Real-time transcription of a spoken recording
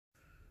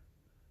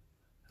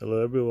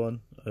Hello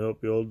everyone, I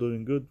hope you're all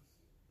doing good.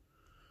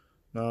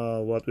 Now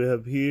what we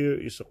have here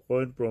is a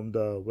coin from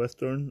the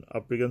Western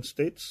African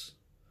states,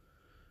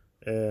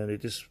 and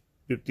it is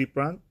 50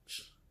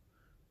 francs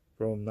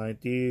from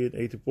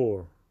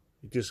 1984.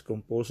 It is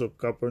composed of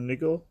copper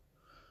nickel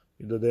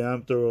with a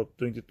diameter of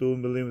 22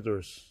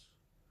 millimeters,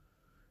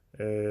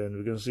 and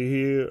we can see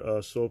here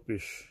a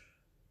sawfish,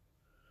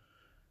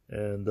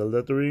 and the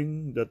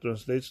lettering that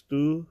translates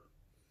to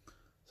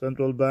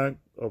Central Bank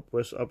of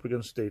West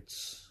African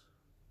States.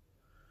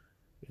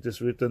 It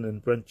is written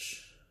in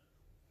French,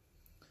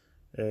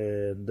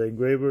 and the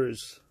engraver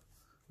is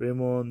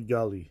Raymond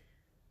Joly,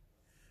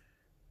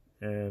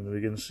 and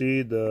we can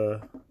see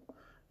the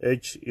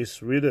edge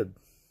is riveted,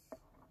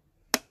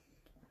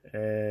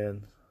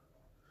 and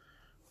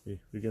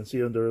we can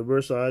see on the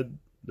reverse side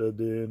the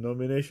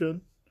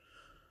denomination,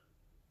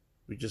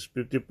 which is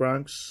 50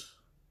 francs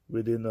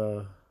within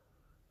a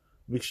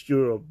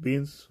mixture of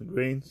beans,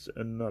 grains,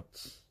 and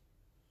nuts,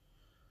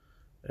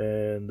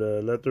 and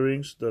the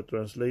letterings that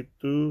translate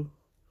to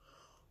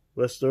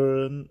West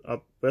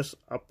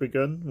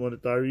African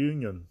Monetary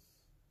Union,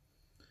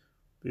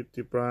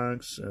 50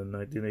 francs and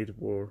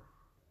 1984.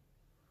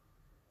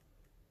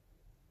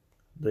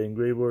 The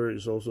engraver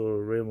is also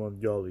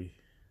Raymond Joly.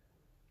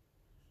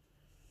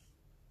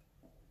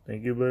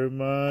 Thank you very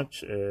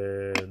much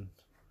and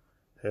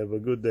have a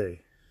good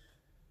day.